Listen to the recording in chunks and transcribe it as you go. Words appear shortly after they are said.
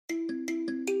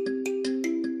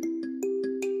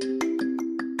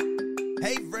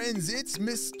Hey friends, it's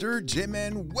Mr. Jim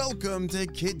and welcome to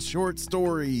Kid Short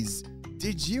Stories.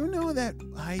 Did you know that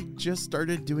I just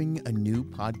started doing a new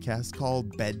podcast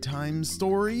called Bedtime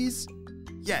Stories?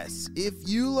 Yes, if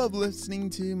you love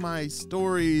listening to my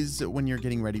stories when you're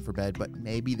getting ready for bed, but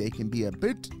maybe they can be a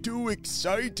bit too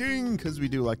exciting because we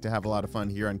do like to have a lot of fun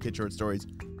here on Kid Short Stories,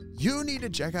 you need to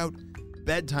check out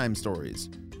Bedtime Stories,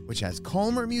 which has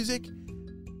calmer music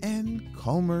and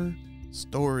calmer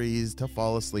stories to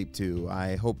fall asleep to.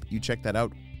 I hope you check that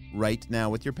out right now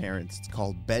with your parents. It's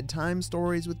called Bedtime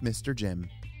Stories with Mr. Jim.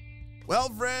 Well,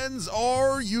 friends,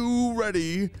 are you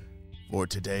ready for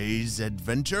today's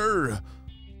adventure?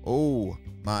 Oh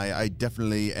my, I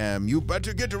definitely am. You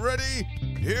better get ready.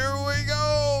 Here we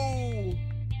go.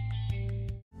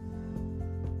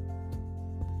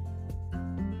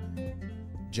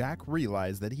 Jack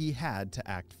realized that he had to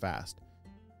act fast.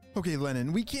 Okay,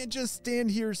 Lennon, we can't just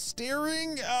stand here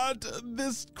staring at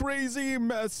this crazy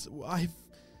mess.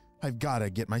 I've got to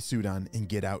get my suit on and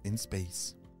get out in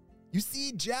space. You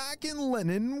see, Jack and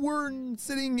Lennon were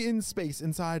sitting in space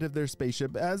inside of their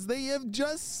spaceship as they have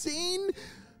just seen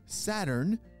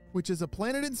Saturn, which is a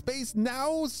planet in space,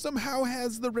 now somehow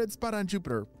has the red spot on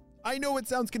Jupiter. I know it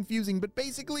sounds confusing, but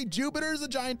basically Jupiter is a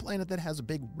giant planet that has a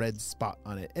big red spot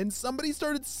on it. And somebody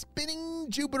started spinning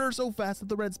Jupiter so fast that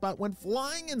the red spot went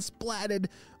flying and splatted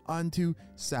onto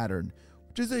Saturn,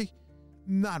 which is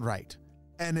not right.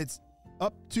 And it's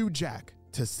up to Jack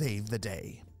to save the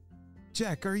day.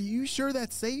 Jack, are you sure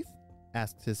that's safe?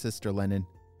 Asked his sister Lennon.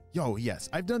 Yo, yes,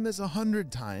 I've done this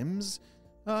 100 times.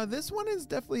 This one is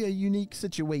definitely a unique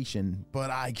situation, but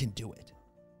I can do it.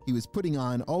 He was putting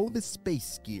on all of his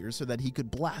space gear so that he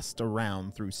could blast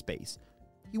around through space.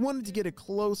 He wanted to get a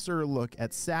closer look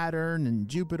at Saturn and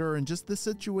Jupiter and just the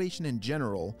situation in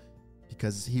general,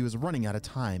 because he was running out of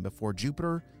time before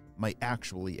Jupiter might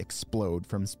actually explode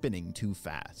from spinning too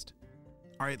fast.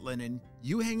 All right, Lennon,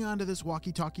 you hang on to this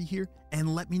walkie-talkie here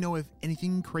and let me know if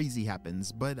anything crazy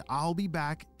happens, but I'll be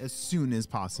back as soon as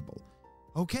possible.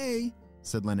 Okay,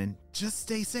 said Lennon, just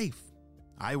stay safe.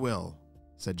 I will,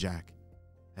 said Jack.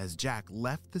 As Jack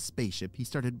left the spaceship, he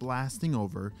started blasting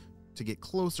over to get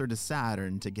closer to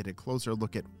Saturn to get a closer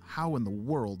look at how in the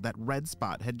world that red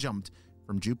spot had jumped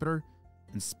from Jupiter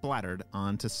and splattered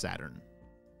onto Saturn.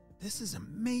 This is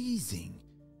amazing.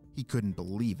 He couldn't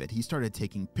believe it. He started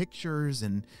taking pictures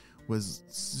and was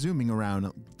zooming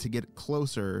around to get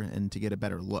closer and to get a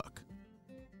better look.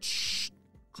 Shh!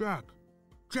 Jack,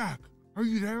 are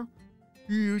you there?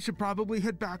 You should probably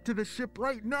head back to the ship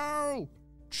right now!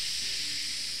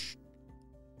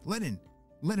 Lennon,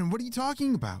 what are you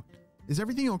talking about? Is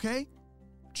everything okay?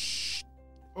 Shh.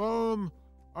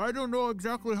 I don't know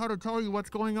exactly how to tell you what's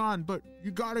going on, but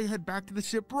you gotta head back to the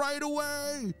ship right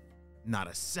away. Not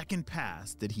a second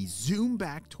passed did he zoom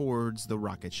back towards the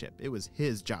rocket ship. It was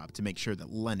his job to make sure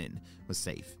that Lennon was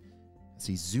safe. As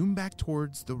he zoomed back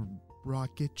towards the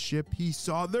rocket ship, he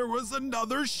saw there was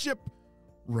another ship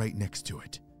right next to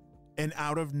it. And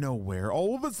out of nowhere,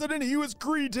 all of a sudden he was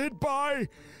greeted by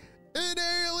an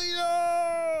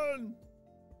alien!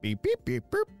 Beep, beep, beep,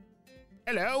 beep.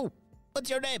 Hello, what's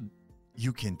your name?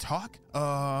 You can talk?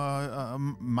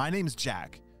 My name's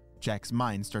Jack. Jack's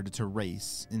mind started to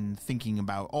race in thinking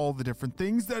about all the different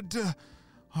things that,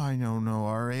 I don't know,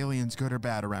 are aliens good or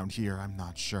bad around here? I'm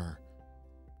not sure.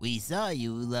 We saw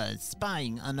you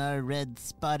spying on our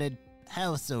red-spotted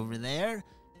house over there.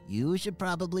 You should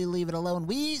probably leave it alone.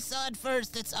 We saw it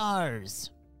first, it's ours.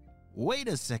 Wait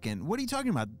a second, what are you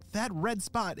talking about? That red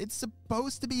spot, it's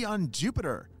supposed to be on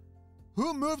Jupiter.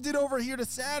 Who moved it over here to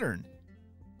Saturn?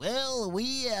 Well,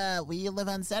 we live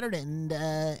on Saturn,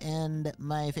 and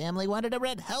my family wanted a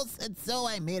red house, and so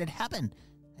I made it happen.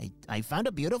 I found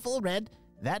a beautiful red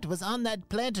that was on that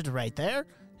planet right there,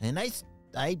 and I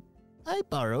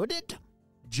borrowed it.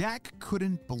 Jack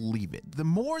couldn't believe it. The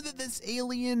more that this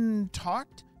alien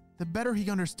talked, the better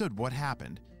he understood what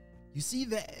happened. You see,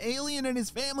 the alien and his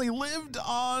family lived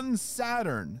on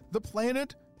Saturn, the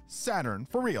planet Saturn,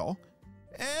 for real.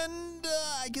 And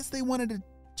I guess they wanted to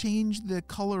change the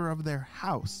color of their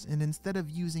house. And instead of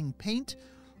using paint,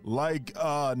 like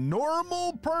a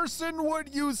normal person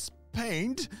would use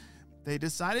paint, they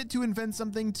decided to invent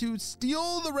something to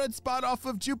steal the red spot off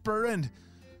of Jupiter and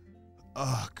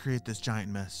create this giant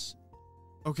mess.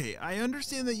 Okay, I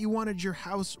understand that you wanted your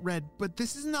house red, but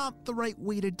this is not the right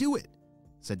way to do it,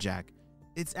 said Jack.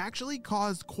 It's actually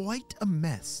caused quite a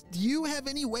mess. Do you have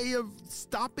any way of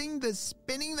stopping the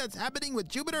spinning that's happening with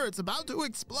Jupiter? It's about to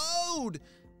explode.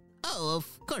 Oh,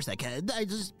 of course I can. I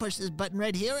just push this button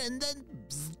right here and then...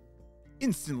 Bzz.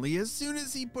 Instantly, as soon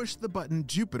as he pushed the button,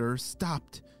 Jupiter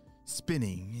stopped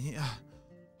spinning.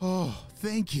 Oh,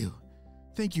 thank you.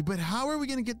 Thank you, but how are we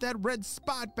going to get that red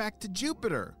spot back to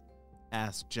Jupiter?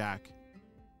 Asked Jack.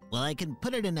 Well, I can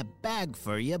put it in a bag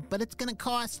for you, but it's gonna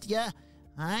cost you.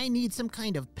 I need some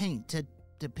kind of paint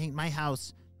to paint my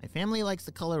house. My family likes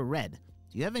the color red.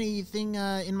 Do you have anything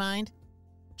in mind?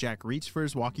 Jack reached for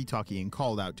his walkie-talkie and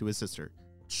called out to his sister.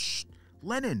 Shh!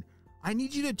 Lennon, I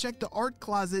need you to check the art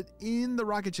closet in the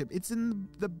rocket ship. It's in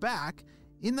the back.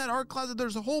 In that art closet,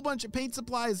 there's a whole bunch of paint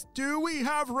supplies. Do we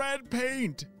have red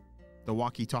paint? The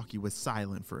walkie-talkie was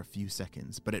silent for a few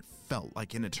seconds, but it felt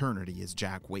like an eternity as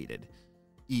Jack waited,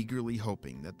 eagerly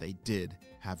hoping that they did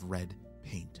have red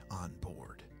paint on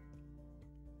board.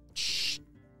 Shh.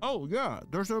 Oh yeah,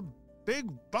 there's a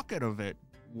big bucket of it.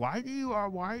 Why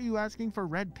are you asking for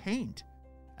red paint?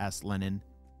 Asked Lennon.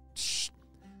 Shh.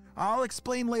 I'll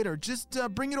explain later. Just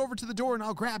bring it over to the door and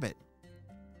I'll grab it.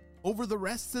 Over the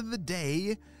rest of the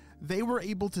day, they were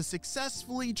able to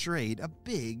successfully trade a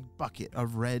big bucket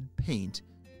of red paint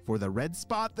for the red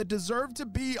spot that deserved to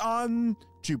be on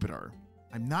Jupiter.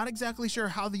 I'm not exactly sure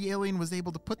how the alien was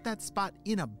able to put that spot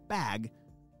in a bag,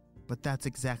 but that's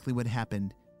exactly what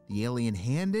happened. The alien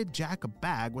handed Jack a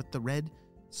bag with the red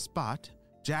spot.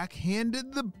 Jack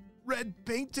handed the red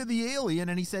paint to the alien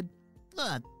and he said,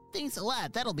 Thanks a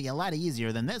lot. That'll be a lot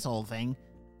easier than this whole thing.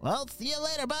 Well, see you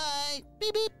later. Bye.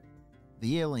 Beep, beep.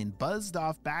 The alien buzzed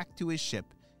off back to his ship,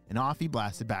 and off he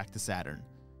blasted back to Saturn.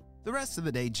 The rest of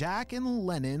the day, Jack and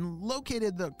Lennon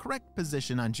located the correct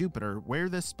position on Jupiter where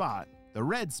the spot, the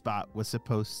red spot, was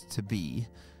supposed to be.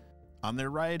 On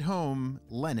their ride home,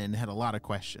 Lennon had a lot of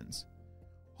questions.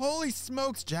 Holy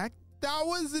smokes, Jack, that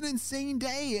was an insane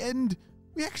day, and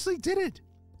we actually did it.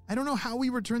 I don't know how we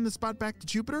returned the spot back to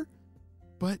Jupiter,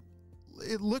 but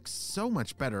it looks so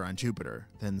much better on Jupiter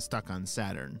than stuck on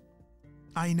Saturn.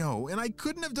 I know, and I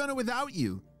couldn't have done it without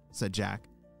you, said Jack.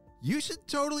 You should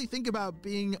totally think about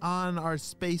being on our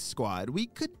space squad. We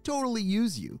could totally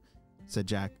use you, said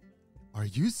Jack. Are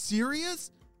you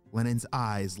serious? Lennon's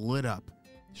eyes lit up.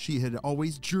 She had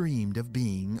always dreamed of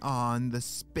being on the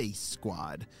space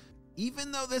squad.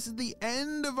 Even though this is the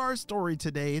end of our story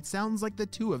today, it sounds like the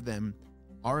two of them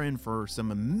are in for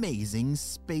some amazing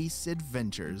space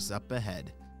adventures up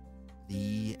ahead.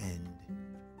 The end.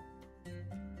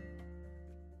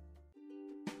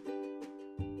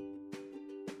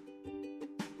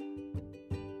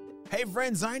 Hey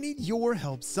friends, I need your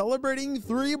help celebrating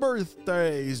 3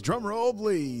 birthdays. Drum roll,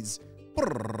 please.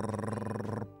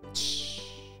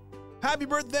 Happy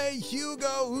birthday,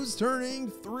 Hugo, who's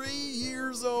turning 3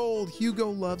 years old. Hugo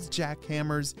loves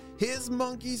jackhammers. His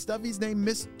monkey Stuffy's named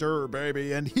Mr.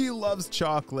 Baby, and he loves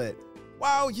chocolate.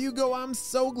 Wow, Hugo, I'm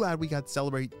so glad we got to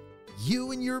celebrate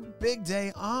you and your big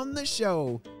day on the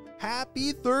show.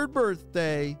 Happy 3rd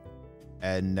birthday.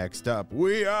 And next up,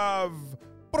 we have...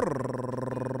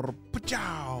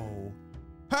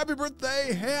 Happy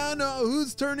birthday, Hannah,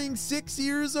 who's turning 6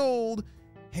 years old.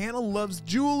 Hannah loves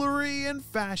jewelry and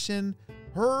fashion,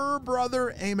 her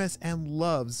brother Amos, and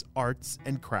loves arts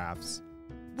and crafts.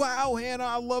 Wow, Hannah,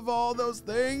 I love all those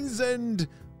things, and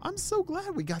I'm so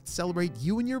glad we got to celebrate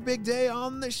you and your big day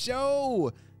on the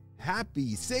show.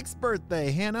 Happy 6th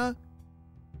birthday, Hannah.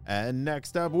 And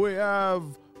next up we have...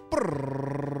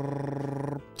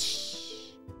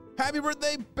 Happy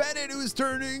birthday, Bennett, who's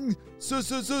turning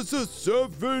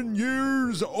 7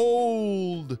 years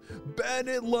old.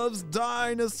 Bennett loves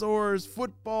dinosaurs,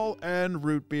 football, and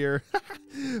root beer.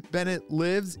 Bennett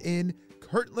lives in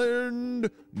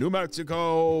Kirtland, New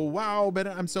Mexico. Wow,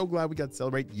 Bennett, I'm so glad we got to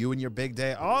celebrate you and your big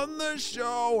day on the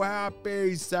show.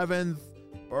 Happy 7th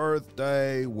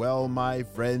birthday. Well, my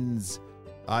friends,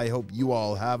 I hope you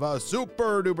all have a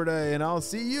super duper day, and I'll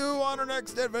see you on our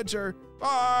next adventure.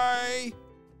 Bye.